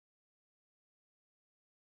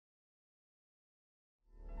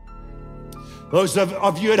Those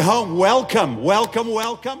of you at home, welcome, welcome,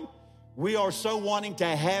 welcome. We are so wanting to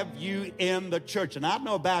have you in the church. And I don't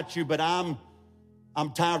know about you, but I'm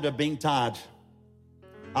tired of being tired.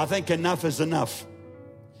 I think enough is enough.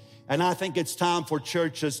 And I think it's time for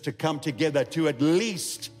churches to come together to at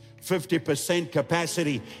least 50%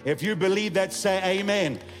 capacity. If you believe that, say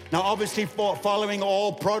amen. Now, obviously, following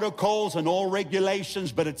all protocols and all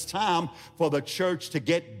regulations, but it's time for the church to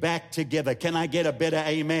get back together. Can I get a better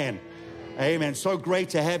amen? Amen. So great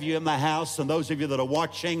to have you in the house. And those of you that are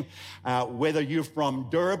watching, whether you're from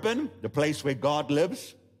Durban, the place where God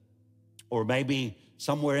lives, or maybe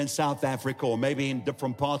somewhere in South Africa, or maybe in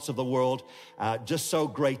different parts of the world, just so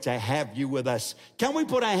great to have you with us. Can we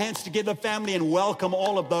put our hands together, family, and welcome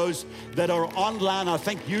all of those that are online? I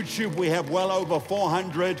think YouTube, we have well over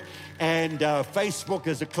 400, and Facebook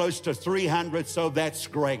is close to 300, so that's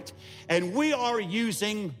great. And we are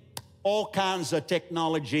using all kinds of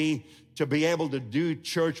technology to be able to do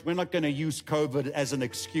church. We're not going to use COVID as an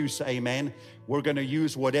excuse, amen. We're going to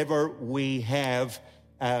use whatever we have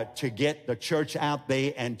to get the church out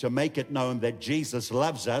there and to make it known that Jesus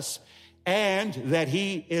loves us and that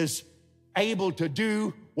he is able to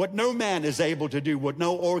do what no man is able to do, what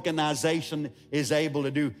no organization is able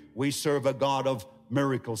to do. We serve a God of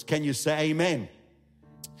miracles. Can you say amen?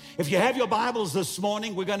 If you have your Bibles this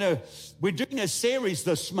morning, we're doing a series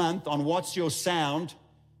this month on What's Your Sound?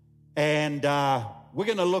 And we're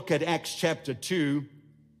going to look at Acts chapter 2.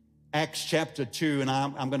 Acts chapter 2, and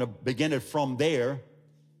I'm going to begin it from there.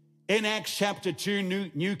 In Acts chapter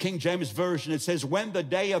 2, New King James Version, it says, when the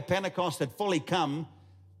day of Pentecost had fully come,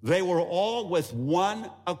 they were all with one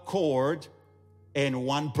accord in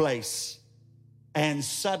one place. And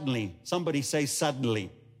suddenly, somebody say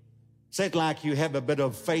suddenly. Say it like you have a bit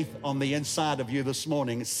of faith on the inside of you this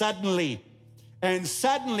morning. Suddenly. And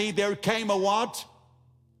suddenly there came a what?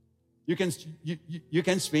 You can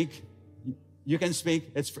speak. You can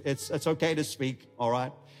speak. It's okay to speak, all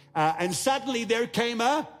right? And suddenly there came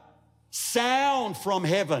a sound from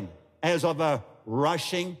heaven as of a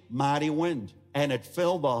rushing mighty wind, and it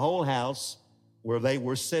filled the whole house where they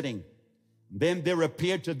were sitting. Then there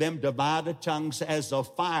appeared to them divided tongues as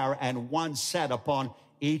of fire, and one sat upon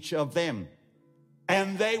each of them.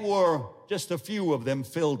 And they were, just a few of them,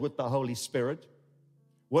 filled with the Holy Spirit.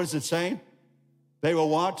 What does it say? They were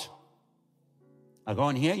what? I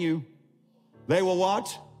can't hear you. They were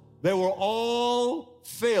what? They were all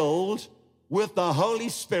filled with the Holy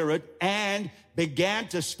Spirit and began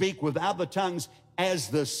to speak with other tongues as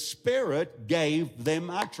the Spirit gave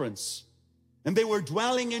them utterance. And they were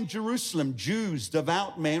dwelling in Jerusalem, Jews,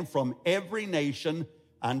 devout men from every nation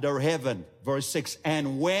under heaven. Verse 6,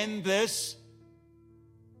 and when this,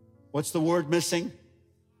 what's the word missing?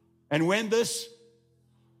 And when this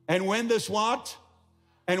what?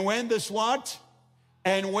 And when this what?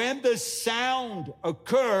 And when the sound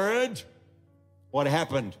occurred, what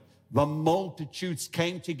happened? The multitudes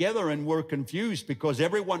came together and were confused because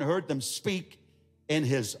everyone heard them speak in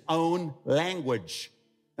his own language.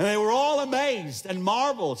 And they were all amazed and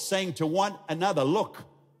marveled, saying to one another, look,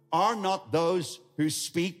 are not those who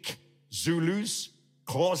speak Zulus,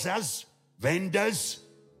 Xhosas, Vendas?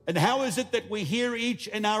 And how is it that we hear each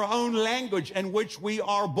in our own language in which we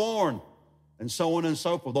are born? And so on and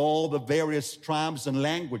so forth, all the various tribes and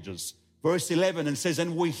languages. Verse 11, and says,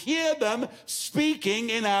 and we hear them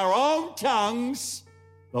speaking in our own tongues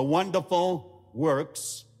the wonderful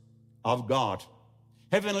works of God.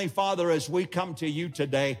 Heavenly Father, as we come to you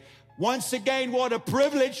today, once again, what a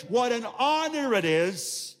privilege, what an honor it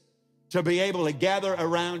is to be able to gather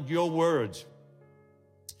around your word.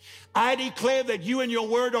 I declare that you and your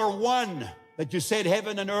word are one, that you said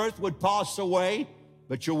heaven and earth would pass away,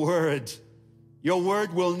 but your word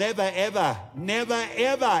will never, ever, never,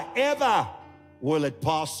 ever, ever will it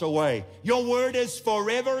pass away. Your word is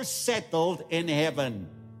forever settled in heaven.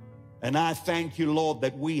 And I thank you, Lord,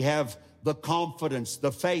 that we have the confidence,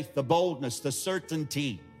 the faith, the boldness, the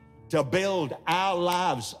certainty to build our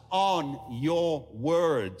lives on your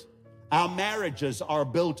word. Our marriages are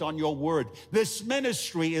built on your word. This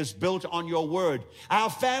ministry is built on your word. Our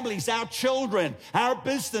families, our children, our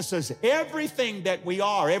businesses, everything that we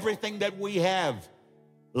are, everything that we have,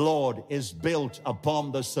 Lord, is built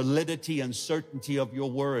upon the solidity and certainty of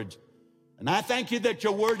your word. And I thank you that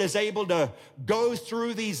your word is able to go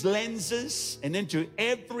through these lenses and into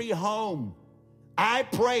every home. I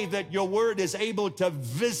pray that your word is able to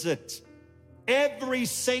visit every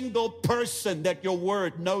single person, that your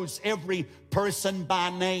word knows every person by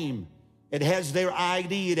name. It has their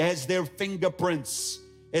ID. It has their fingerprints.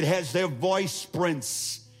 It has their voice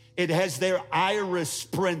prints. It has their iris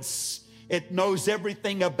prints. It knows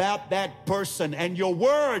everything about that person. And your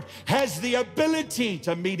word has the ability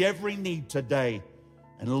to meet every need today.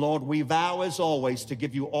 And Lord, we vow as always to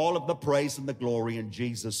give you all of the praise and the glory in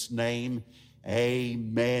Jesus' name.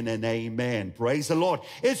 Amen and amen. Praise the Lord.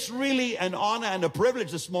 It's really an honor and a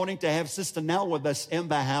privilege this morning to have Sister Nell with us in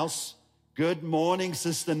the house. Good morning,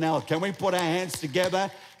 Sister Nell. Can we put our hands together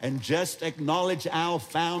and just acknowledge our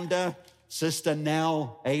founder, Sister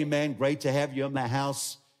Nell? Amen. Great to have you in the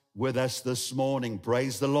house with us this morning.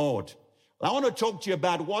 Praise the Lord. I want to talk to you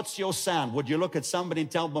about what's your sound. Would you look at somebody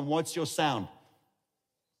and tell them, what's your sound?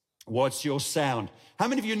 What's your sound? How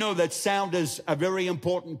many of you know that sound is a very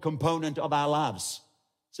important component of our lives?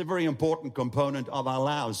 It's a very important component of our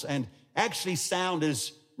lives. And actually sound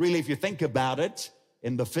is really, if you think about it,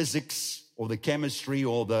 in the physics or the chemistry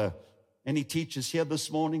or any teachers here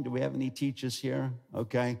this morning? Do we have any teachers here?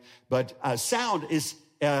 Okay. But sound is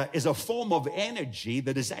a form of energy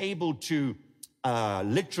that is able to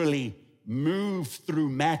literally move through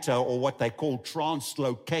matter, or what they call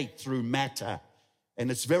translocate through matter. And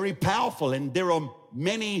it's very powerful, and there are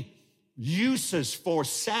many uses for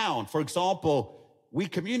sound. For example, we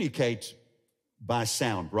communicate by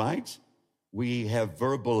sound, right? We have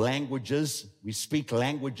verbal languages, we speak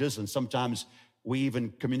languages, and sometimes we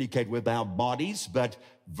even communicate with our bodies, but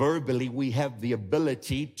verbally we have the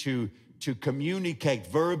ability to communicate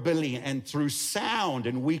verbally and through sound,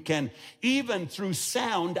 and we can even through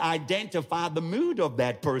sound identify the mood of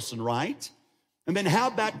that person, right? And then how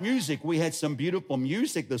about music? We had some beautiful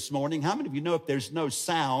music this morning. How many of you know if there's no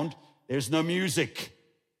sound, there's no music?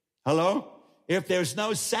 Hello? If there's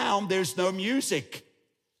no sound, there's no music.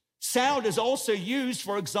 Sound is also used,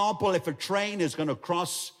 for example, if a train is going to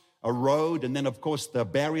cross a road, and then, of course, the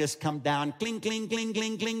barriers come down, cling, cling, cling,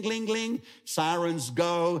 cling, cling, cling, cling, sirens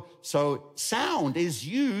go. So sound is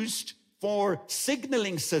used for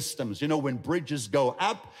signaling systems. You know, when bridges go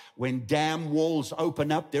up, when dam walls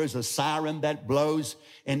open up, there's a siren that blows.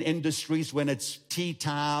 In industries, when it's tea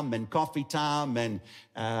time and coffee time and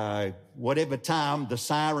whatever time, the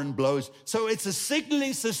siren blows. So it's a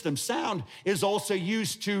signaling system. Sound is also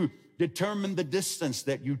used to determine the distance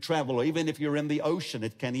that you travel. Or even if you're in the ocean,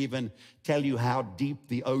 it can even tell you how deep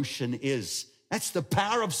the ocean is. That's the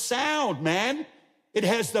power of sound, man. It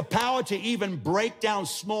has the power to even break down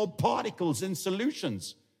small particles in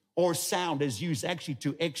solutions. Or sound is used actually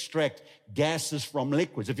to extract gases from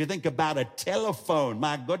liquids. If you think about a telephone,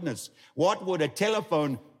 my goodness, what would a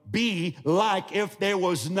telephone be like if there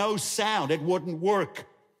was no sound? It wouldn't work.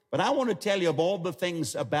 But I want to tell you of all the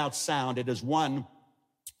things about sound, it is one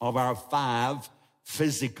of our 5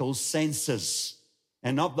 physical senses.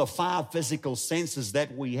 And of the 5 physical senses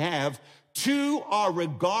that we have, 2 are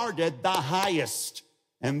regarded the highest,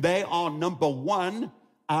 and they are, number 1,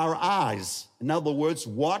 our eyes. In other words,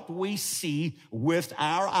 what we see with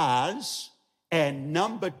our eyes, and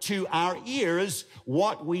number 2, our ears,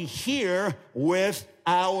 what we hear with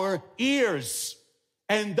our ears.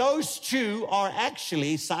 And those 2 are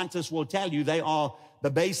actually, scientists will tell you, they are the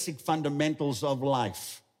basic fundamentals of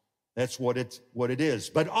life. That's what it is.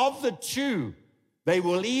 But of the 2, they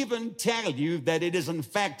will even tell you that it is in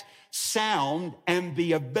fact sound and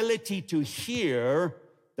the ability to hear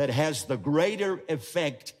that has the greater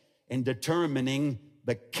effect in determining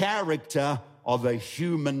the character of a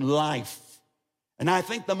human life. And I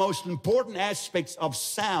think the most important aspects of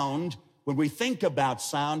sound, when we think about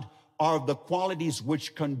sound, are the qualities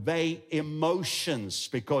which convey emotions,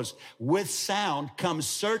 because with sound comes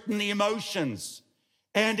certain emotions.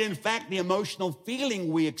 And in fact, the emotional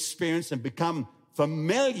feeling we experience and become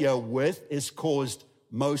familiar with is caused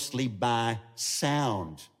mostly by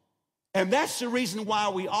sound. And that's the reason why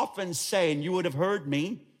we often say, and you would have heard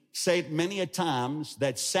me say it many a times,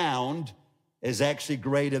 that sound is actually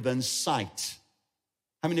greater than sight.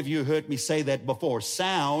 How many of you heard me say that before?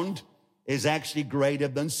 Sound is actually greater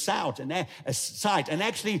than sight. And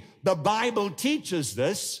actually, the Bible teaches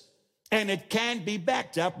this, and it can be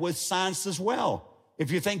backed up with science as well.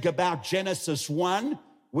 If you think about Genesis 1,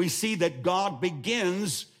 we see that God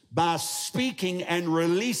begins by speaking and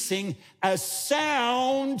releasing a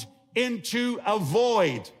sound into a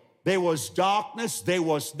void. There was darkness, there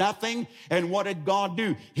was nothing, and what did God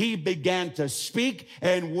do? He began to speak,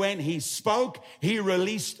 and when he spoke, he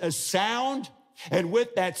released a sound, and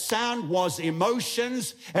with that sound was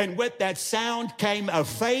emotions, and with that sound came a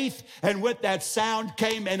faith, and with that sound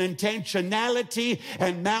came an intentionality,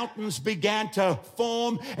 and mountains began to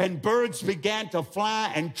form, and birds began to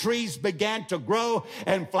fly, and trees began to grow,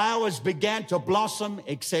 and flowers began to blossom,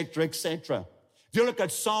 etc., etc. If you look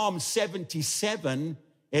at Psalm 77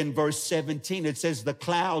 in verse 17, it says, "The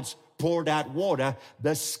clouds poured out water,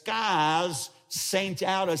 the skies sent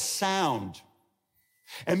out a sound.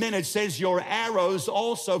 And then it says, your arrows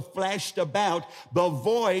also flashed about, the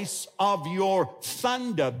voice of your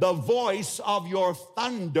thunder. The voice of your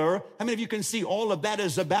thunder. How many of you can see all of that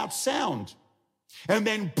is about sound? And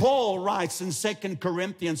then Paul writes in 2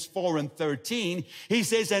 Corinthians 4:13, he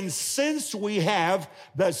says, and since we have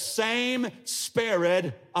the same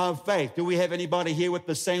spirit of faith. Do we have anybody here with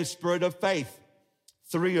the same spirit of faith?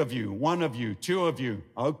 3 of you, 1 of you, 2 of you.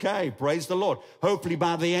 Okay, praise the Lord. Hopefully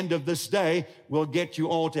by the end of this day, we'll get you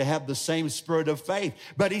all to have the same spirit of faith.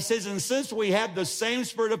 But he says, and since we have the same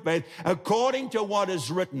spirit of faith, according to what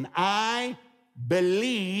is written, I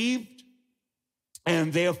believed,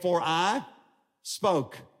 and therefore I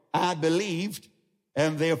spoke. I believed,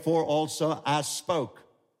 and therefore also I spoke.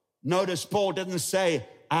 Notice Paul didn't say,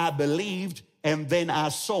 I believed, and then I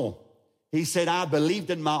saw. He said, I believed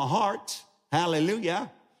in my heart.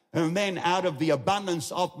 Hallelujah. And then out of the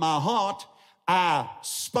abundance of my heart, I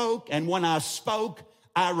spoke. And when I spoke,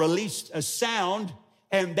 I released a sound.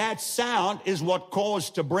 And that sound is what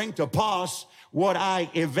caused to bring to pass what I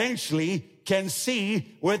eventually can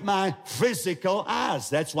see with my physical eyes.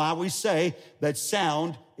 That's why we say that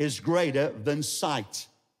sound is greater than sight.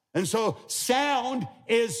 And so sound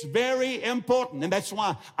is very important. And that's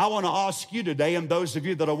why I want to ask you today, and those of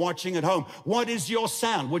you that are watching at home, what is your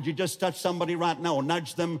sound? Would you just touch somebody right now or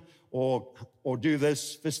nudge them or do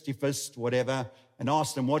this, fisty fist, whatever, and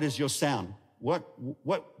ask them, what is your sound?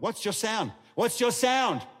 What's your sound? What's your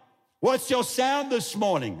sound? What's your sound this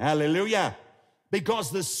morning? Hallelujah.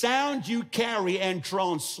 Because the sound you carry and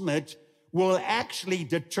transmit will actually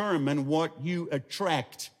determine what you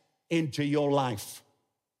attract into your life.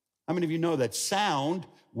 How many of you know that sound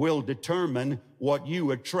will determine what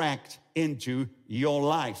you attract into your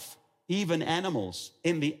life? Even animals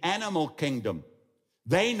in the animal kingdom,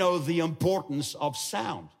 they know the importance of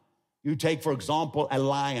sound. You take, for example, a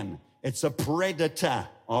lion. It's a predator,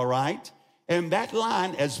 all right? And that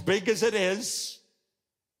lion, as big as it is,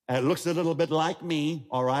 it looks a little bit like me,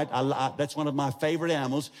 all right? That's one of my favorite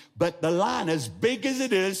animals. But the lion, as big as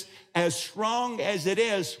it is, as strong as it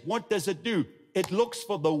is, what does it do? It looks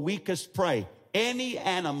for the weakest prey. Any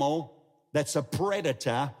animal that's a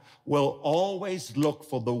predator will always look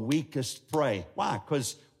for the weakest prey. Why?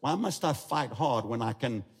 Because why must I fight hard when I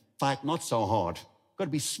can fight not so hard? Got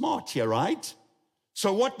to be smart here, right?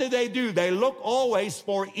 So what do? They look always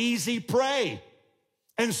for easy prey.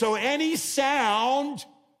 And so any sound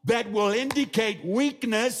that will indicate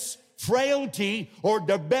weakness, frailty, or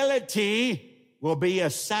debility will be a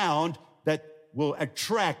sound that will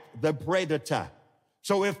attract the predator.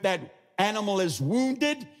 So if that animal is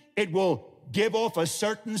wounded, it will give off a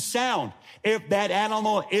certain sound. If that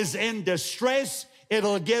animal is in distress,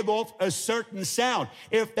 it'll give off a certain sound.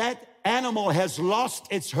 If that animal has lost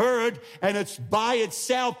its herd and it's by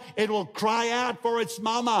itself, it will cry out for its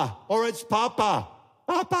mama or its papa.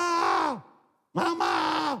 Papa,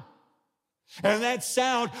 mama. And that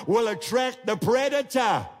sound will attract the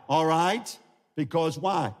predator, all right? Because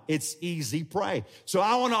why? It's easy prey. So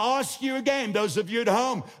I want to ask you again, those of you at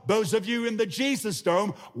home, those of you in the Jesus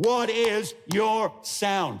Dome, what is your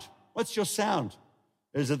sound? What's your sound?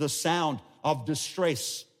 Is it the sound of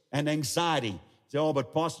distress and anxiety? Say, oh,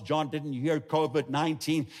 but Pastor John, didn't you hear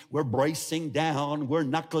COVID-19? We're bracing down. We're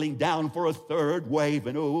knuckling down for a third wave.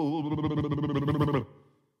 And oh,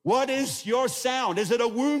 what is your sound? Is it a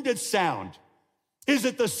wounded sound? Is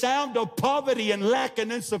it the sound of poverty and lack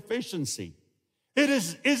and insufficiency?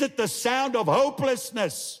 Is it the sound of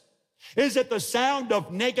hopelessness? Is it the sound of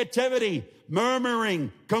negativity,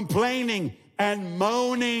 murmuring, complaining, and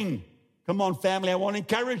moaning? Come on, family, I want to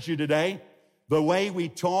encourage you today. The way we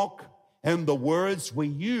talk and the words we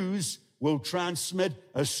use will transmit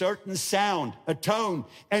a certain sound, a tone,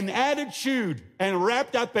 an attitude, and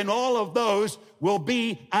wrapped up in all of those will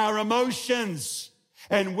be our emotions.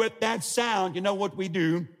 And with that sound, you know what we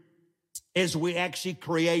do is we actually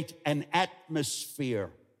create an atmosphere.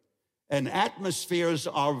 And atmospheres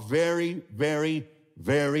are very, very,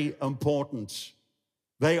 very important.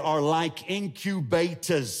 They are like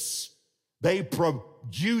incubators. They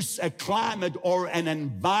produce a climate or an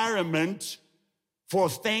environment for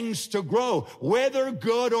things to grow, whether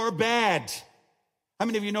good or bad. How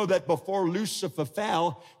many of you know that before Lucifer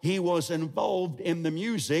fell, he was involved in the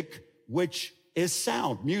music, which is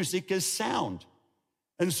sound. Music is sound.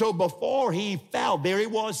 And so before he fell, there he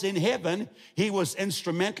was in heaven. He was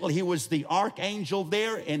instrumental. He was the archangel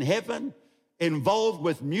there in heaven, involved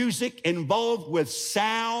with music, involved with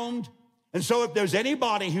sound. And so if there's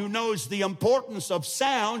anybody who knows the importance of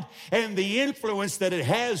sound and the influence that it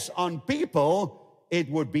has on people, it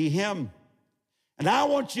would be him. And I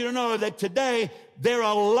want you to know that today there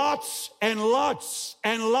are lots and lots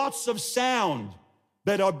and lots of sound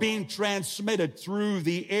that are being transmitted through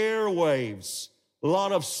the airwaves. A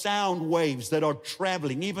lot of sound waves that are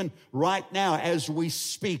traveling. Even right now as we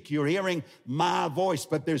speak, you're hearing my voice,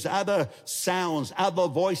 but there's other sounds, other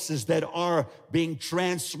voices that are being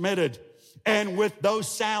transmitted. And with those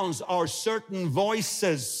sounds are certain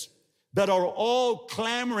voices that are all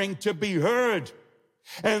clamoring to be heard.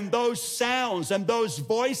 And those sounds and those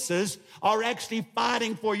voices are actually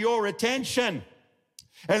fighting for your attention.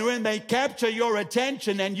 And when they capture your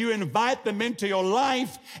attention and you invite them into your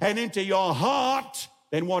life and into your heart,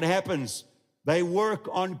 then what happens? They work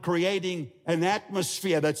on creating an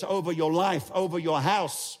atmosphere that's over your life, over your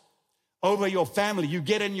house, over your family. You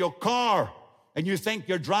get in your car and you think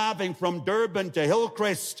you're driving from Durban to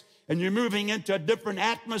Hillcrest and you're moving into a different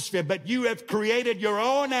atmosphere, but you have created your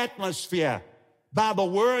own atmosphere by the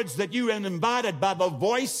words that you have invited, by the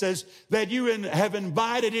voices that you have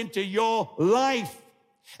invited into your life.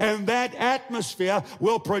 And that atmosphere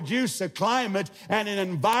will produce a climate and an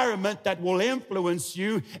environment that will influence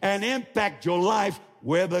you and impact your life,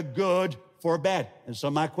 whether good or bad. And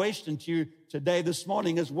so my question to you today, this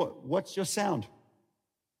morning, is what's your sound?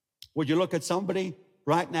 Would you look at somebody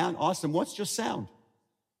right now and ask them, what's your sound?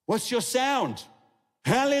 What's your sound?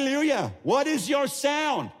 Hallelujah. What is your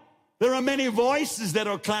sound? There are many voices that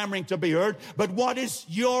are clamoring to be heard, but what is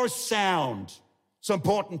your sound? It's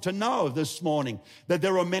important to know this morning that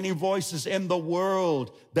there are many voices in the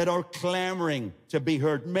world that are clamoring to be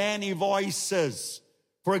heard. Many voices.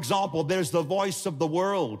 For example, there's the voice of the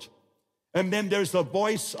world. And then there's the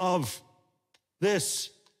voice of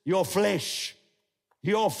this, your flesh.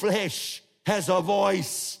 Your flesh has a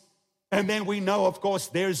voice. And then we know, of course,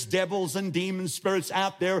 there's devils and demon spirits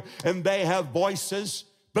out there, and they have voices.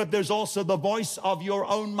 But there's also the voice of your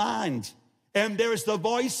own mind. And there's the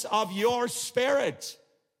voice of your spirit.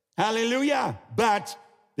 Hallelujah. But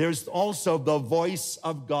there's also the voice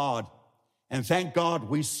of God. And thank God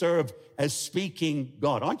we serve a speaking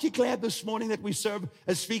God. Aren't you glad this morning that we serve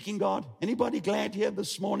a speaking God? Anybody glad here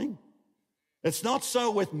this morning? It's not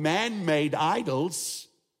so with man-made idols,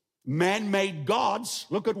 man-made gods.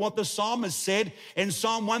 Look at what the psalmist said in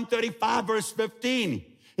Psalm 135, verse 15.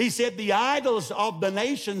 He said, the idols of the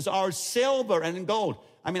nations are silver and gold.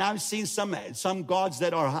 I mean, I've seen some gods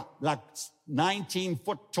that are like 19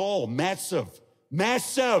 foot tall, massive,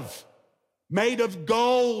 made of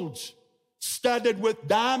gold, studded with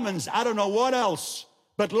diamonds. I don't know what else.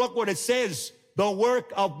 But look what it says, the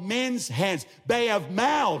work of men's hands. They have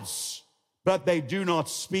mouths, but they do not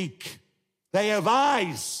speak. They have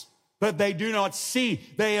eyes, but they do not see.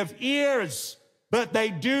 They have ears, but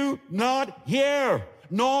they do not hear.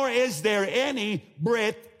 Nor is there any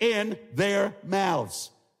breath in their mouths.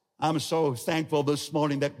 I'm so thankful this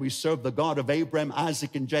morning that we serve the God of Abraham,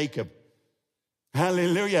 Isaac, and Jacob.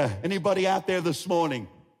 Hallelujah. Anybody out there this morning?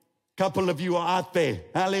 A couple of you are out there.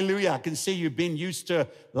 Hallelujah. I can see you've been used to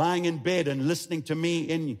lying in bed and listening to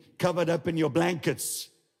me covered up in your blankets.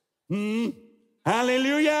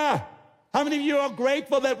 Hallelujah. How many of you are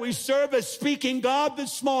grateful that we serve a speaking God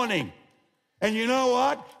this morning? And you know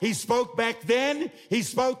what? He spoke back then. He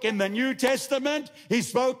spoke in the New Testament. He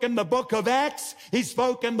spoke in the book of Acts. He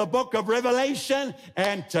spoke in the book of Revelation.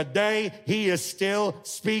 And today he is still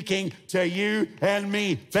speaking to you and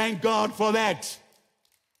me. Thank God for that.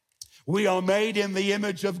 We are made in the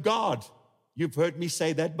image of God. You've heard me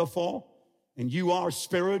say that before. And you are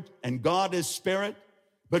spirit and God is spirit.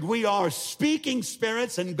 But we are speaking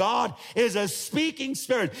spirits and God is a speaking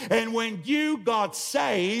spirit. And when you got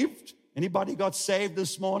saved, anybody got saved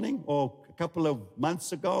this morning or a couple of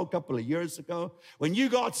months ago, a couple of years ago? When you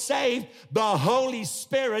got saved, the Holy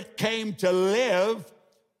Spirit came to live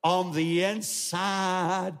on the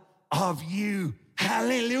inside of you.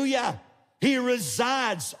 Hallelujah. He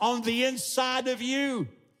resides on the inside of you,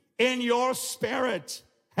 in your spirit.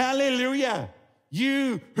 Hallelujah.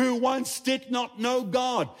 You who once did not know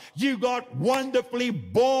God, you got wonderfully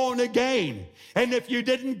born again. And if you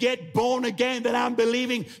didn't get born again, then I'm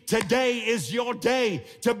believing today is your day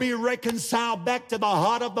to be reconciled back to the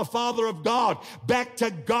heart of the Father of God, back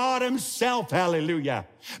to God himself. Hallelujah.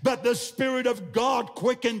 But the Spirit of God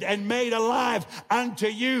quickened and made alive unto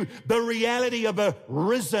you the reality of a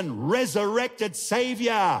risen, resurrected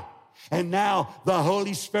Savior. And now the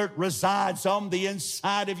Holy Spirit resides on the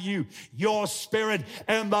inside of you, your spirit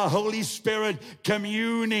and the Holy Spirit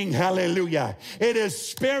communing. Hallelujah. It is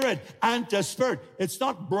spirit unto spirit. It's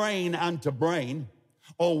not brain unto brain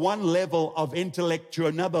or one level of intellect to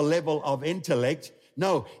another level of intellect.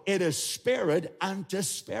 No, it is spirit unto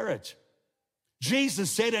spirit.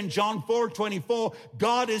 Jesus said in John 4:24,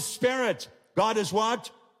 God is spirit. God is what?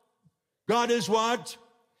 God is what?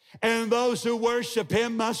 And those who worship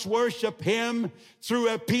him must worship him through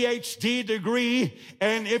a PhD degree.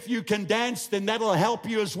 And if you can dance, then that'll help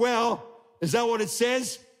you as well. Is that what it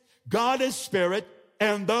says? God is spirit,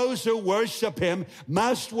 and those who worship him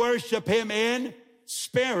must worship him in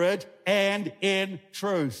spirit and in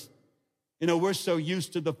truth. You know, we're so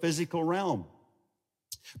used to the physical realm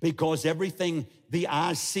because everything the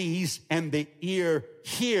eye sees and the ear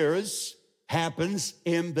hears happens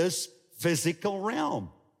in this physical realm.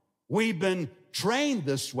 We've been trained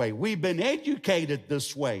this way. We've been educated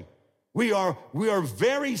this way. We are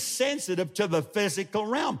very sensitive to the physical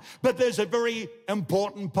realm. But there's a very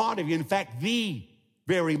important part of you. In fact, the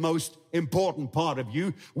very most important part of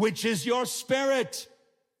you, which is your spirit.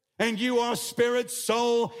 And you are spirit,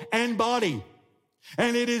 soul, and body.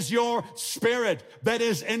 And it is your spirit that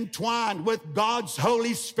is entwined with God's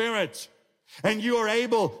Holy Spirit. And you are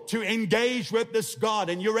able to engage with this God,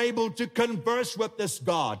 and you're able to converse with this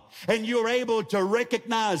God, and you're able to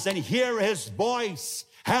recognize and hear his voice.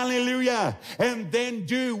 Hallelujah. And then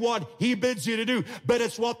do what he bids you to do. But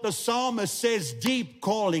it's what the psalmist says, deep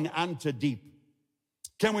calling unto deep.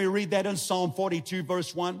 Can we read that in Psalm 42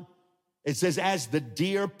 verse 1? It says, as the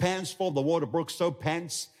deer pants for the water brook, so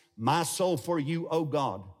pants my soul for you, O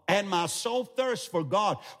God. And my soul thirsts for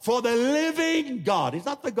God, for the living God. He's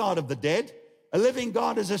not the God of the dead. A living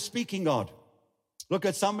God is a speaking God. Look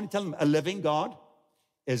at somebody, tell them, a living God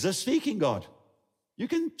is a speaking God. You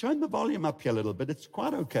can turn the volume up here a little bit. It's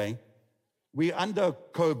quite okay. We're under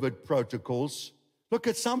COVID protocols. Look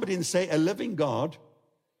at somebody and say, a living God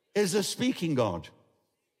is a speaking God.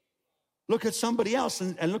 Look at somebody else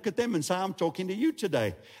and look at them and say, I'm talking to you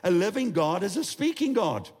today. A living God is a speaking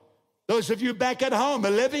God. Those of you back at home, a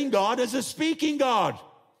living God is a speaking God.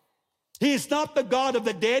 He is not the God of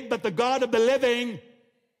the dead, but the God of the living.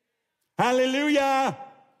 Hallelujah.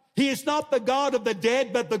 He is not the God of the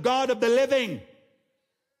dead, but the God of the living.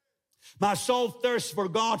 My soul thirsts for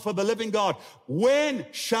God, for the living God. When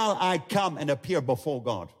shall I come and appear before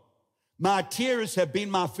God? My tears have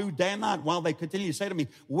been my food day and night, while they continue to say to me,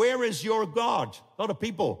 where is your God? A lot of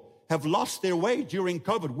people have lost their way during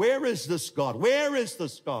COVID. Where is this God? Where is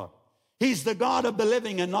this God? He's the God of the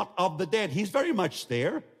living and not of the dead. He's very much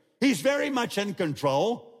there. He's very much in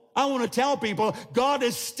control. I want to tell people, God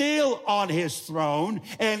is still on his throne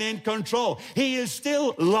and in control. He is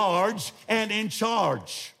still large and in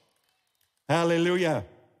charge. Hallelujah.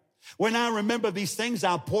 When I remember these things,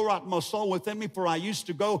 I pour out my soul within me, for I used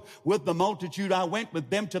to go with the multitude. I went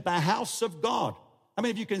with them to the house of God. I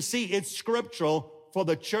mean, if you can see, it's scriptural for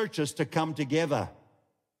the churches to come together.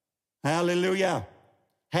 Hallelujah.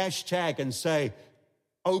 Hashtag and say,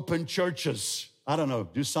 open churches. I don't know,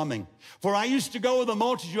 do something. For I used to go with the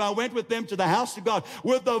multitude. I went with them to the house of God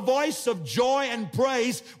with the voice of joy and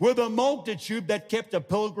praise, with a multitude that kept a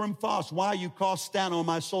pilgrim fast. Why are you cast down, O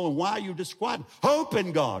my soul? And why are you disquieted? Hope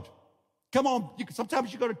in God. Come on,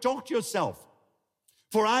 sometimes you got to talk to yourself.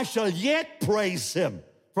 For I shall yet praise him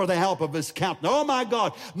for the help of his countenance. Oh my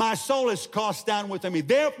God, my soul is cast down within me.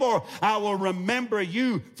 Therefore, I will remember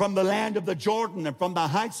you from the land of the Jordan and from the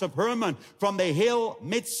heights of Hermon, from the hill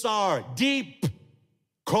Mitzar. Deep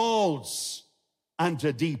calls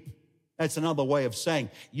unto deep. That's another way of saying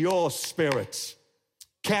your spirit,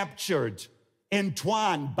 captured,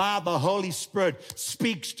 entwined by the Holy Spirit,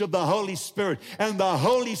 speaks to the Holy Spirit, and the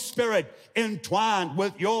Holy Spirit entwined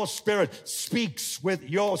with your spirit speaks with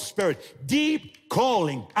your spirit. Deep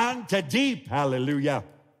calling unto deep. Hallelujah.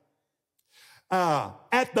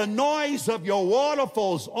 At the noise of your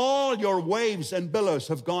waterfalls, all your waves and billows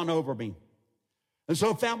have gone over me. And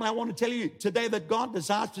so, family, I want to tell you today that God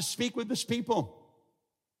desires to speak with his people.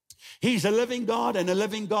 He's a living God, and a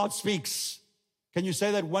living God speaks. Can you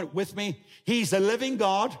say that with me? He's a living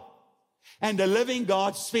God, and a living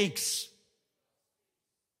God speaks.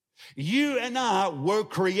 You and I were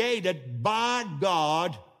created by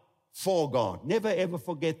God for God. Never, ever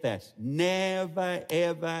forget that. Never,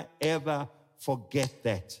 ever, ever forget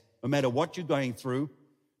that. No matter what you're going through,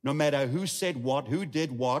 no matter who said what, who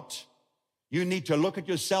did what, you need to look at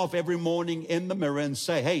yourself every morning in the mirror and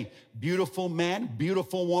say, hey, beautiful man,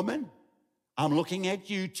 beautiful woman, I'm looking at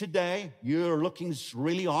you today. You're looking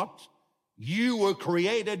really hot. You were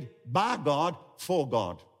created by God for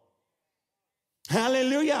God.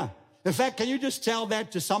 Hallelujah. In fact, can you just tell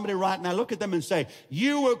that to somebody right now? Look at them and say,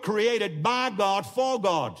 you were created by God for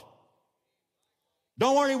God.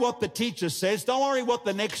 Don't worry what the teacher says. Don't worry what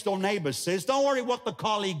the next door neighbor says. Don't worry what the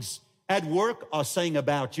colleagues at work are saying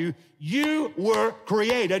about you. You were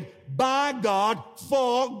created by God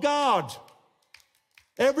for God.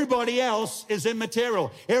 Everybody else is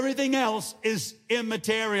immaterial. Everything else is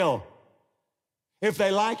immaterial. If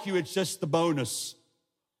they like you, it's just the bonus.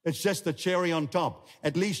 It's just the cherry on top.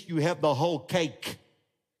 At least you have the whole cake.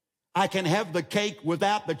 I can have the cake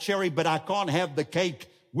without the cherry, but I can't have the cake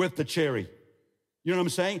with the cherry. You know what I'm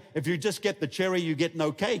saying? If you just get the cherry, you get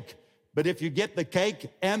no cake. But if you get the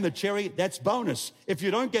cake and the cherry, that's bonus. If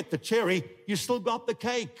you don't get the cherry, you still got the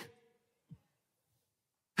cake.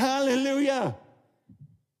 Hallelujah.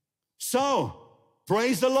 So,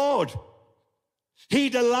 praise the Lord. He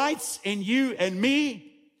delights in you and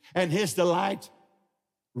me, and his delight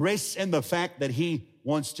rests in the fact that he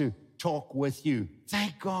wants to talk with you.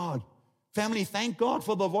 Thank God. Family, thank God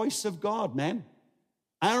for the voice of God, man.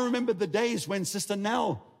 I remember the days when Sister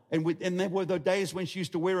Nell, and there were the days when she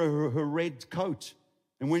used to wear her red coat.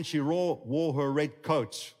 And when she wore her red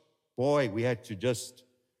coat, boy, we had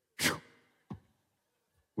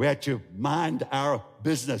to mind our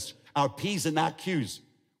business, our P's and our Q's.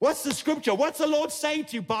 What's the scripture? What's the Lord saying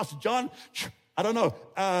to you, Pastor John? I don't know.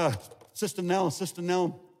 Sister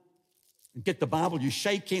Nell, get the Bible. You're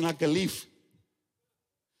shaking like a leaf.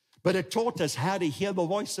 But it taught us how to hear the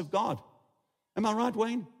voice of God. Am I right,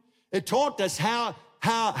 Wayne? It taught us how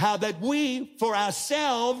that we, for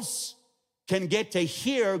ourselves, can get to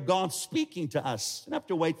hear God speaking to us. You don't have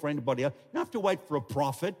to wait for anybody else. You don't have to wait for a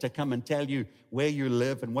prophet to come and tell you where you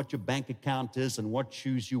live and what your bank account is and what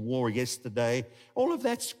shoes you wore yesterday. All of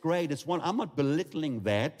that's great. I'm not belittling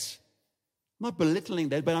that.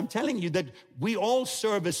 But I'm telling you that we all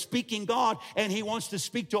serve a speaking God, and he wants to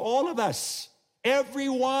speak to all of us.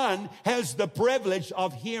 Everyone has the privilege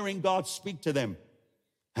of hearing God speak to them.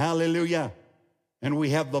 Hallelujah. And we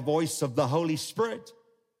have the voice of the Holy Spirit.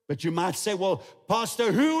 But you might say, well,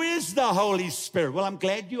 Pastor, who is the Holy Spirit? Well, I'm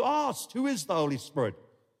glad you asked. Who is the Holy Spirit?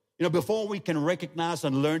 You know, before we can recognize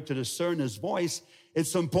and learn to discern his voice,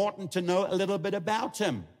 it's important to know a little bit about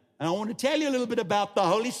him. And I want to tell you a little bit about the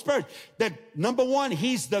Holy Spirit. That number one,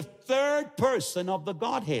 he's the third person of the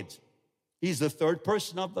Godhead. He's the third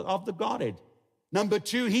person of the Godhead. Number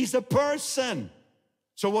two, he's a person.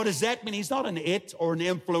 So what does that mean? He's not an it or an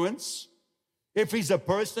influence. If he's a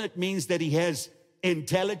person, it means that he has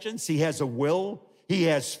intelligence, he has a will, he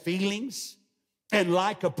has feelings. And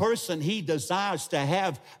like a person, he desires to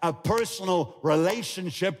have a personal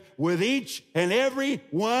relationship with each and every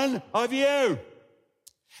one of you.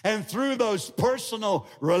 And through those personal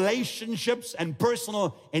relationships and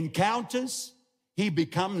personal encounters, he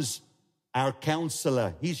becomes our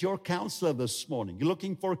counselor. He's your counselor this morning. You're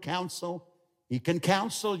looking for counsel? He can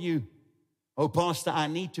counsel you. Oh, Pastor, I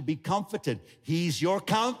need to be comforted. He's your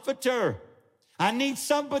comforter. I need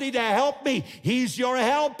somebody to help me. He's your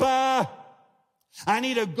helper. I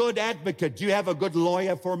need a good advocate. Do you have a good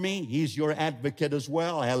lawyer for me? He's your advocate as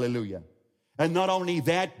well. Hallelujah. And not only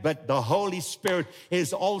that, but the Holy Spirit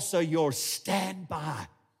is also your standby.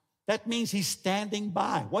 That means he's standing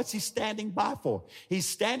by. What's he standing by for? He's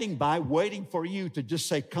standing by waiting for you to just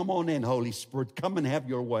say, come on in, Holy Spirit. Come and have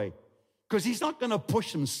your way. Because he's not going to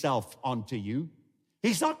push himself onto you.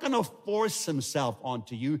 He's not going to force himself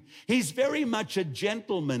onto you. He's very much a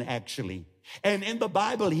gentleman, actually. And in the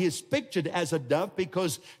Bible, he is pictured as a dove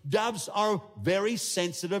because doves are very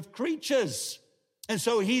sensitive creatures. And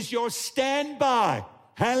so he's your standby.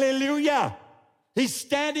 Hallelujah. He's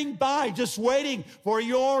standing by, just waiting for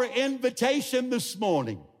your invitation this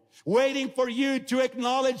morning. Waiting for you to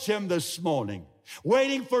acknowledge him this morning.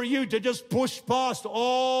 Waiting for you to just push past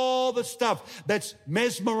all the stuff that's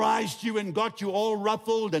mesmerized you and got you all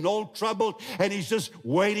ruffled and all troubled. And he's just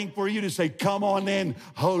waiting for you to say, come on in,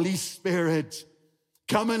 Holy Spirit.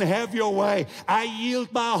 Come and have your way. I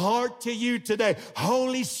yield my heart to you today.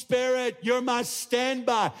 Holy Spirit, you're my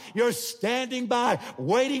standby. You're standing by,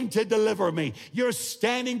 waiting to deliver me. You're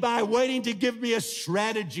standing by, waiting to give me a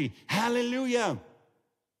strategy. Hallelujah.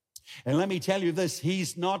 And let me tell you this,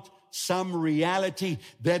 he's not some reality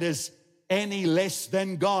that is any less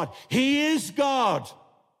than God. He is God.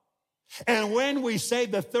 And when we say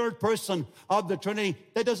the third person of the Trinity,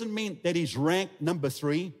 that doesn't mean that he's ranked number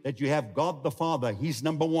 3, that you have God the Father. He's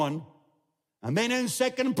number 1. And then in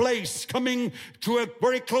second place, coming to a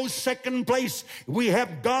very close second place, we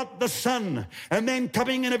have God the Son. And then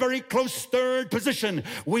coming in a very close third position,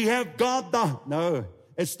 we have God the... No,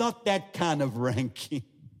 it's not that kind of ranking.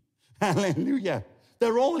 Hallelujah.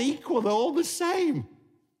 They're all equal. They're all the same.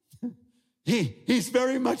 He's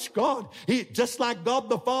very much God. Just like God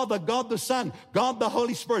the Father, God the Son, God the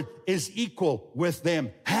Holy Spirit is equal with them.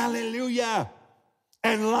 Hallelujah.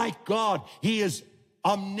 And like God, he is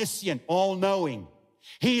omniscient, all-knowing.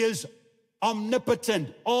 He is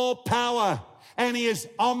omnipotent, all power. and He is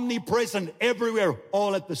omnipresent everywhere,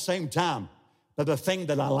 all at the same time. But the thing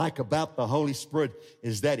that I like about the Holy Spirit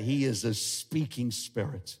is that He is a speaking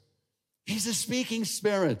Spirit. He's a speaking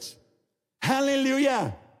Spirit.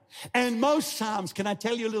 Hallelujah. And most times, can I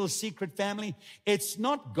tell you a little secret, family? It's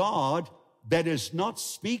not God that is not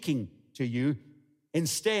speaking to you.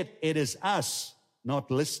 Instead, it is us not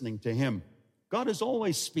listening to Him. God is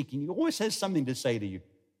always speaking. He always has something to say to you.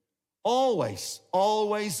 Always,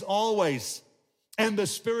 always, always. And the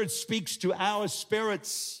Spirit speaks to our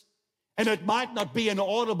spirits. And it might not be an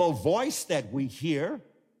audible voice that we hear.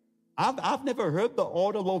 I've never heard the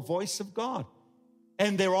audible voice of God.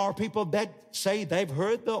 And there are people that say they've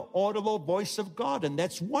heard the audible voice of God, and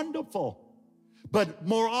that's wonderful. But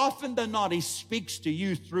more often than not, He speaks to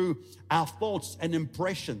you through our thoughts and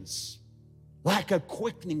impressions, like a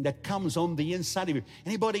quickening that comes on the inside of you.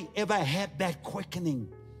 Anybody ever had that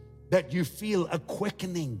quickening, that you feel a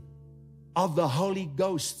quickening of the Holy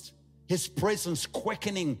Ghost, His presence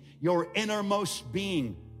quickening your innermost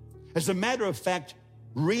being? As a matter of fact,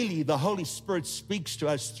 really, the Holy Spirit speaks to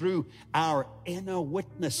us through our inner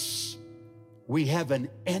witness. We have an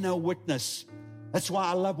inner witness. That's why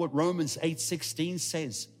I love what Romans 8:16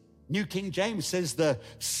 says. New King James says the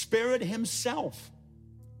Spirit Himself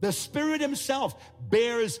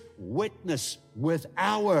bears witness with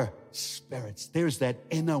our spirits. There's that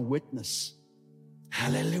inner witness.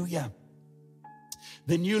 Hallelujah.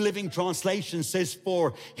 The New Living Translation says,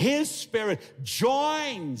 for His Spirit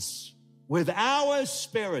joins with our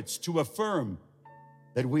spirits to affirm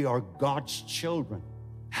that we are God's children.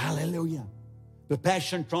 Hallelujah. The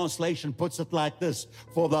Passion Translation puts it like this: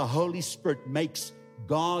 for the Holy Spirit makes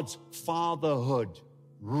God's fatherhood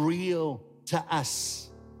real to us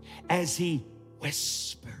as He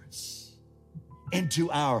whispers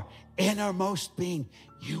into our innermost being,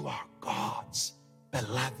 you are God's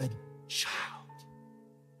beloved child.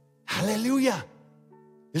 Hallelujah.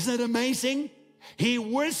 Isn't it amazing? He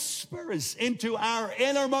whispers into our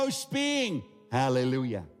innermost being.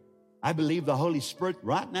 Hallelujah. I believe the Holy Spirit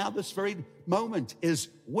right now, this very moment, is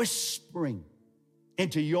whispering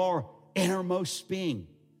into your innermost being.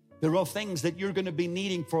 There are things that you're going to be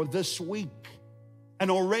needing for this week. And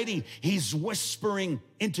already He's whispering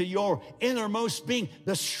into your innermost being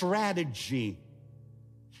the strategy.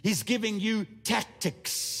 He's giving you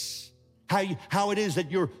tactics. How it is that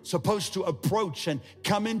you're supposed to approach and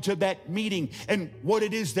come into that meeting and what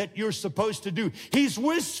it is that you're supposed to do. He's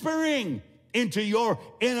whispering into your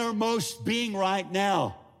innermost being right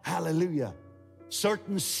now. Hallelujah.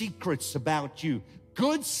 Certain secrets about you,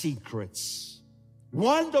 good secrets,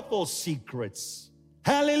 wonderful secrets.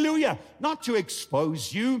 Hallelujah. Not to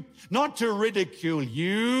expose you, not to ridicule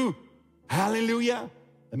you. Hallelujah.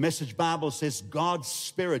 The Message Bible says God's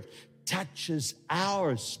Spirit touches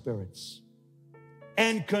our spirits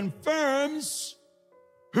and confirms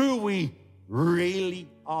who we really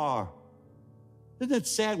are. Isn't it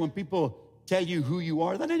sad when people tell you who you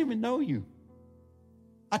are? They don't even know you.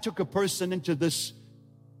 I took a person into this,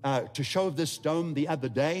 to show this dome the other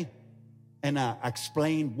day, and I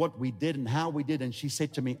explained what we did and how we did, and she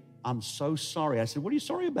said to me, I'm so sorry. I said, what are you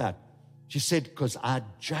sorry about? She said, because I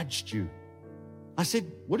judged you. I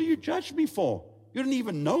said, what do you judge me for? You didn't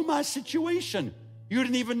even know my situation. You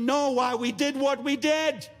didn't even know why we did what we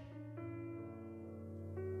did.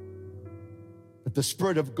 But the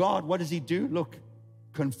Spirit of God, what does He do? Look,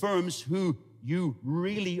 confirms who you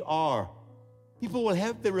really are. People will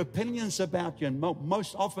have their opinions about you, and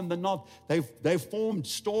most often than not, they've formed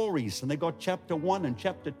stories, and they got chapter 1 and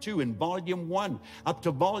chapter 2 and volume 1 up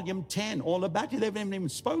to volume 10 all about you. They haven't even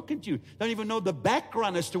spoken to you. They don't even know the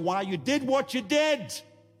background as to why you did what you did.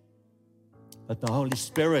 But the Holy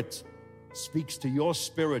Spirit speaks to your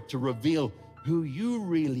spirit to reveal who you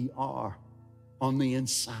really are on the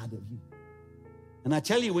inside of you. And I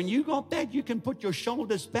tell you, when you got that, you can put your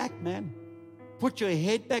shoulders back, man. Put your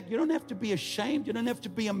head back. You don't have to be ashamed. You don't have to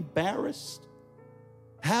be embarrassed.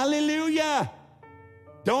 Hallelujah.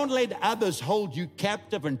 Don't let others hold you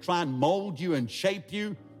captive and try and mold you and shape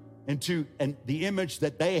you into the image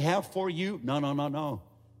that they have for you. No, no, no, no.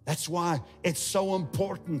 That's why it's so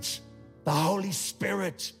important. The Holy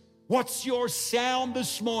Spirit. What's your sound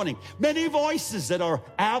this morning? Many voices that are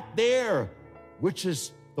out there. Which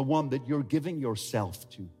is the one that you're giving yourself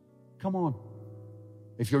to? Come on.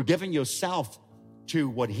 If you're giving yourself to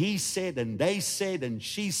what he said and they said and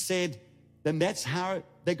she said, then that's how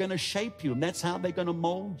they're going to shape you. And that's how they're going to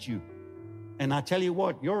mold you. And I tell you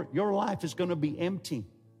what, your life is going to be empty.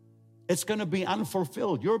 It's going to be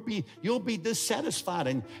unfulfilled. You'll be dissatisfied,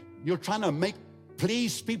 and you're trying to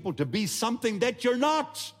please people to be something that you're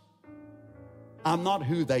not. I'm not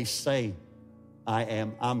who they say I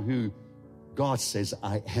am. I'm who God says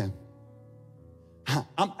I am.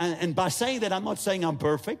 And by saying that, I'm not saying I'm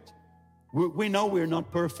perfect. We know we're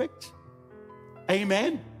not perfect.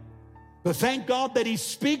 Amen. But thank God that He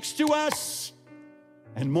speaks to us.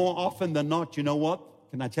 And more often than not, you know what?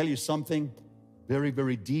 Can I tell you something very,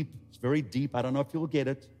 very deep? It's very deep. I don't know if you'll get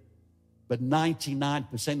it. But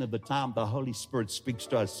 99% of the time, the Holy Spirit speaks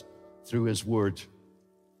to us through His Word.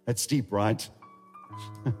 That's deep, right?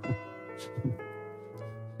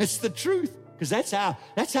 It's the truth, because that's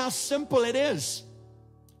how simple it is.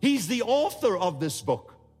 He's the author of this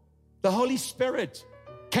book. The Holy Spirit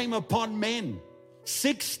came upon men.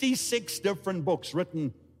 66 different books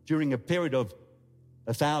written during a period of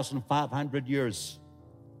 1,500 years,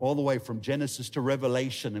 all the way from Genesis to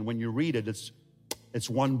Revelation. And when you read it, it's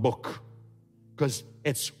one book, because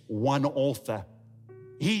it's one author.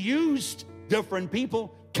 He used different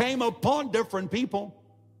people, came upon different people,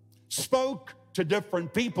 spoke to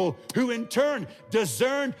different people, who in turn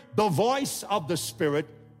discerned the voice of the Spirit.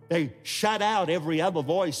 They shut out every other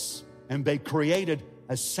voice, and they created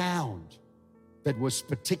a sound that was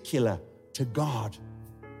particular to God.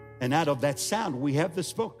 And out of that sound, we have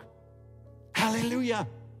this book. Hallelujah.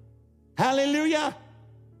 Hallelujah.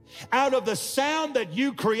 Out of the sound that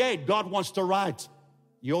you create, God wants to write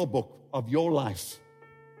your book of your life,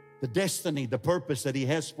 the destiny, the purpose that He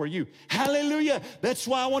has for you. Hallelujah. That's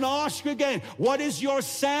why I want to ask you again, what is your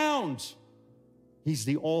sound? He's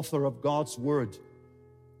the author of God's Word.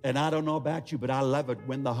 And I don't know about you, but I love it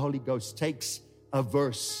when the Holy Ghost takes a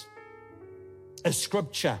verse, a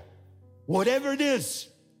scripture, whatever it is,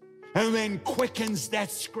 and then quickens that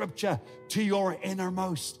scripture to your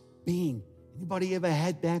innermost being. Anybody ever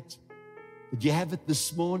had that? Did you have it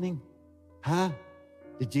this morning? Huh?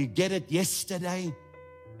 Did you get it yesterday?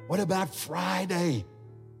 What about Friday?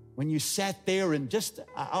 When you sat there and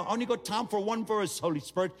I only got time for one verse, Holy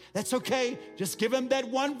Spirit. That's okay. Just give Him that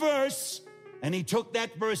one verse. And He took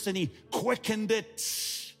that verse and He quickened it.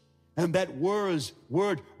 And that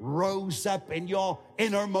word rose up in your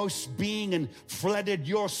innermost being and flooded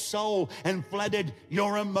your soul and flooded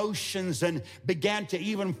your emotions and began to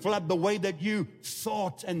even flood the way that you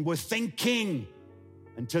thought and were thinking,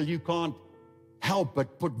 until you can't help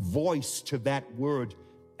but put voice to that word.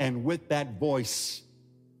 And with that voice,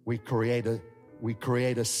 we create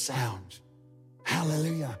a sound.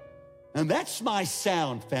 Hallelujah. And that's my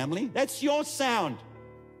sound, family. That's your sound.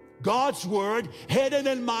 God's Word hidden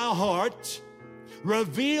in my heart,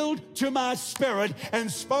 revealed to my spirit,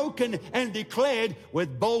 and spoken and declared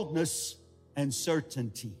with boldness and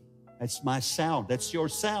certainty. That's my sound. That's your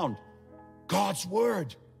sound. God's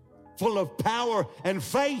Word, full of power and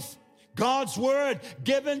faith. God's Word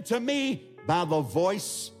given to me by the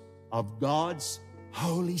voice of God's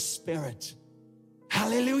Holy Spirit.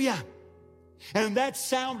 Hallelujah. And that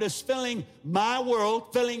sound is filling my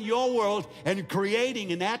world, filling your world, and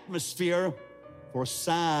creating an atmosphere for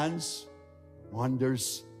signs,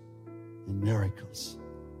 wonders, and miracles.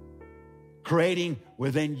 Creating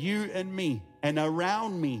within you and me and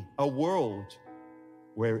around me a world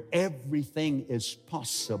where everything is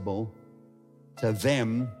possible to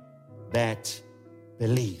them that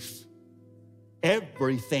believe.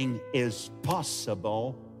 Everything is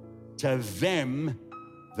possible to them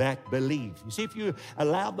that believe. You see, if you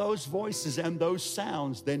allow those voices and those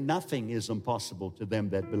sounds, then nothing is impossible to them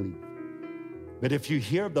that believe. But if you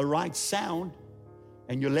hear the right sound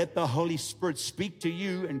and you let the Holy Spirit speak to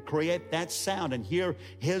you and create that sound and hear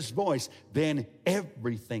His voice, then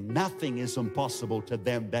nothing is impossible to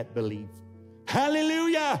them that believe.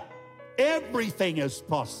 Hallelujah! Everything is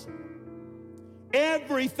possible.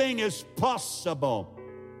 Everything is possible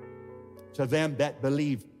to them that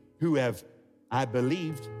believe, who have I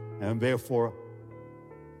believed, and therefore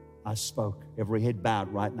I spoke. Every head bowed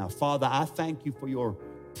right now. Father, I thank You for Your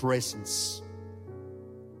presence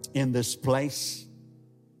in this place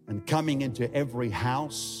and coming into every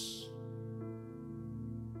house,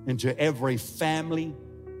 into every family,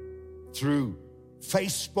 through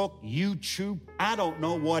Facebook, YouTube, I don't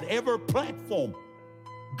know, whatever platform.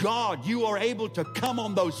 God, You are able to come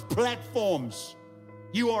on those platforms.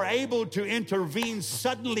 You are able to intervene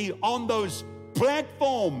suddenly on those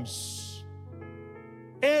platforms.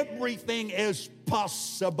 Everything is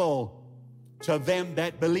possible to them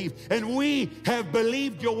that believe. And we have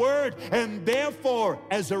believed Your word, and therefore,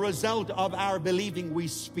 as a result of our believing, we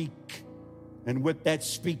speak. And with that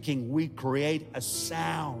speaking, we create a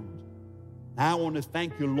sound. I want to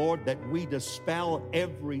thank You, Lord, that we dispel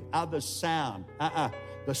every other sound.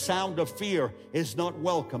 The sound of fear is not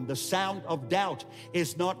welcome. The sound of doubt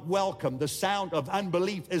is not welcome. The sound of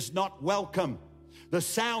unbelief is not welcome. The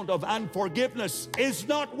sound of unforgiveness is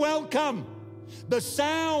not welcome. The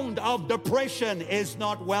sound of depression is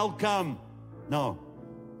not welcome. No,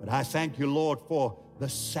 but I thank you, Lord, for the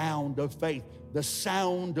sound of faith, the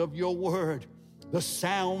sound of your word, the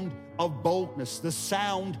sound of boldness, the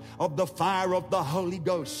sound of the fire of the Holy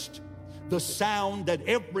Ghost, the sound that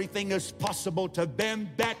everything is possible to them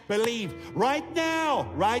that believe. Right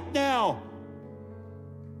now,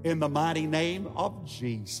 in the mighty name of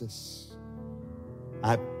Jesus.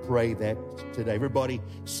 I pray that today. Everybody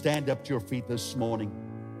stand up to your feet this morning.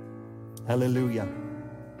 Hallelujah.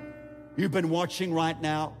 You've been watching right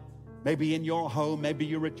now, maybe in your home, maybe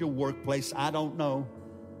you're at your workplace, I don't know.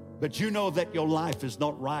 But you know that your life is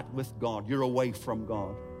not right with God. You're away from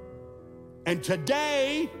God. And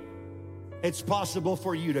today, it's possible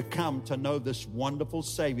for you to come to know this wonderful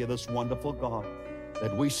Savior, this wonderful God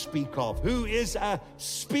that we speak of, who is a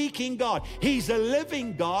speaking God. He's a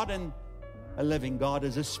living God, and a living God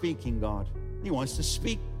is a speaking God. He wants to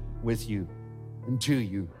speak with you and to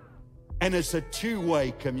you. And it's a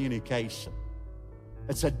two-way communication.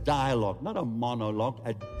 It's a dialogue, not a monologue,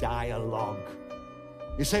 a dialogue.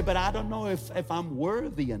 You say, but I don't know if I'm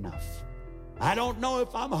worthy enough. I don't know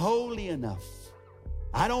if I'm holy enough.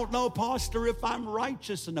 I don't know, Pastor, if I'm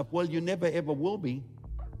righteous enough. Well, you never, ever will be.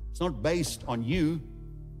 It's not based on you,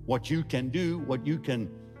 what you can do, what you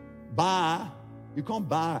can buy. You can't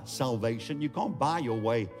buy salvation. You can't buy your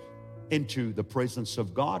way into the presence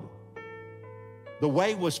of God. The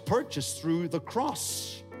way was purchased through the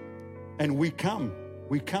cross. And we come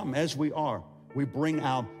as we are. We bring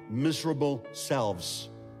our miserable selves.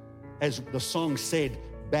 As the song said,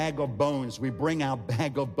 bag of bones. We bring our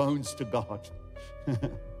bag of bones to God.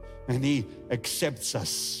 And He accepts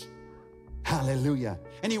us. Hallelujah.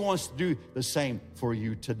 And He wants to do the same for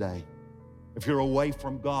you today. If you're away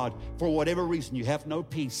from God, for whatever reason you have no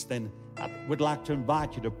peace, then I would like to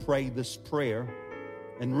invite you to pray this prayer.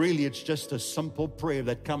 And really, it's just a simple prayer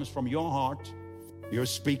that comes from your heart. You're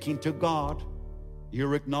speaking to God.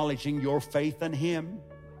 You're acknowledging your faith in Him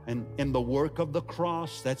and in the work of the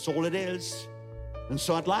cross. That's all it is. And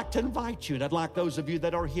so I'd like to invite you, and I'd like those of you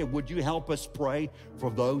that are here, would you help us pray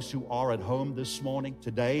for those who are at home this morning,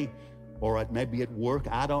 today, or maybe at work?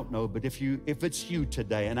 I don't know. But if it's you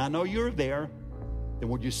today, and I know you're there, then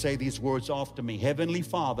would you say these words after me? Heavenly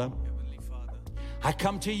Father, I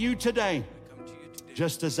come to you today,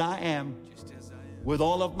 just as I am, with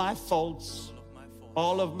all of my faults,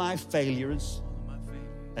 all of my failures,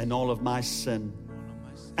 and all of my sin.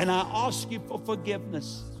 And I ask you for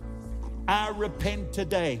forgiveness. I repent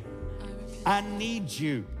today. I need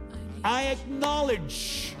you. I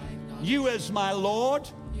acknowledge you as my Lord,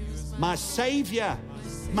 my Savior,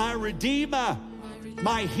 my Redeemer,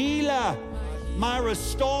 my Healer, my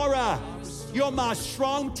Restorer. You're my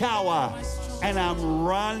strong tower, and I'm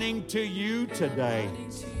running to you today.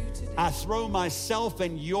 I throw myself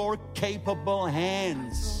in your capable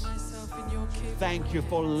hands. Thank you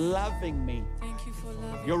for loving me.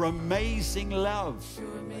 Your amazing love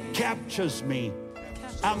captures me.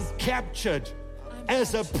 I'm captured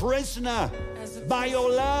as a prisoner by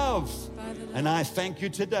your love. And I thank you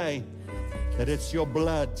today that it's your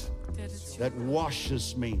blood that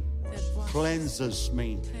washes me, cleanses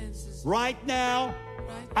me. Right now,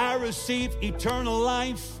 I receive eternal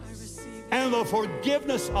life and the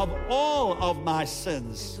forgiveness of all of my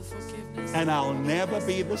sins. And I'll never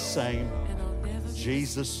be the same. In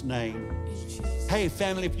Jesus' name. Hey,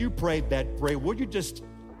 family, if you prayed that prayer, would you just,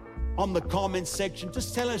 on the comment section,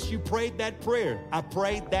 just tell us you prayed that prayer. I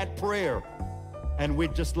prayed that prayer. And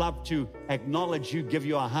we'd just love to acknowledge you, give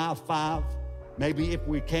you a high five. Maybe if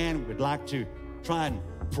we can, we'd like to try and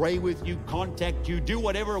pray with you, contact you, do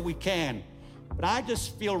whatever we can. But I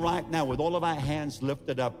just feel right now, with all of our hands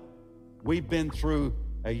lifted up, we've been through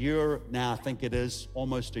a year now, I think it is,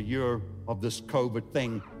 almost a year of this COVID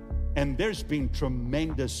thing. And there's been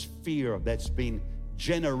tremendous fear that's been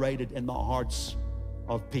generated in the hearts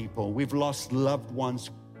of people. We've lost loved ones,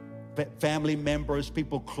 family members,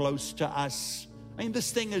 people close to us. I mean,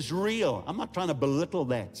 this thing is real. I'm not trying to belittle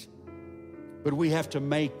that. But we have to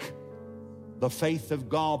make the faith of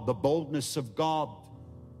God, the boldness of God,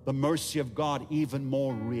 the mercy of God even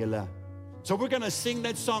more realer. So we're going to sing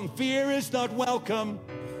that song, Fear is Not Welcome.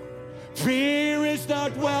 Fear is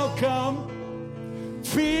not welcome.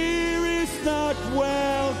 Fear is not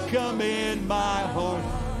welcome in my heart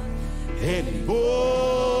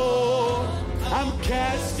anymore. I'm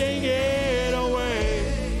casting it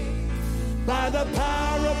away by the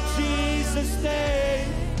power of Jesus' name.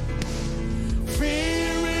 Fear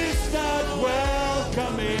is not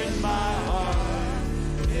welcome in my heart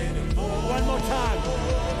anymore. One more time.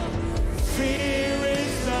 Fear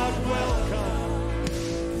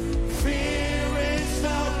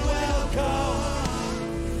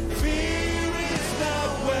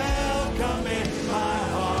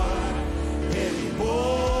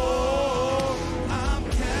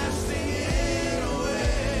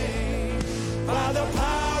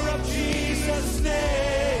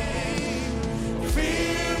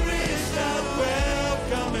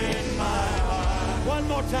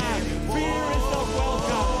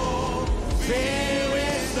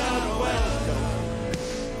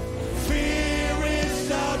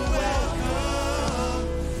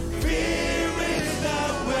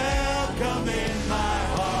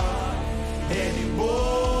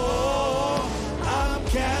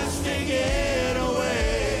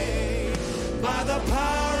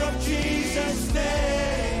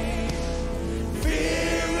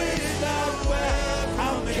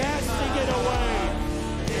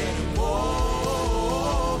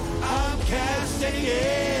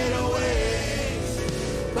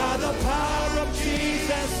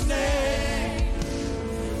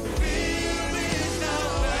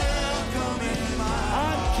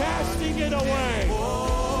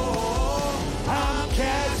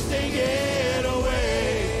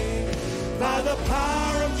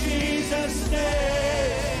Power of Jesus'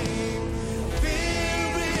 name.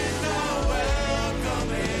 Fear is not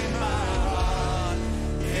welcome in my heart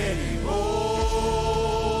anymore.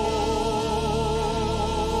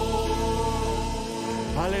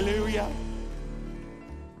 Hallelujah.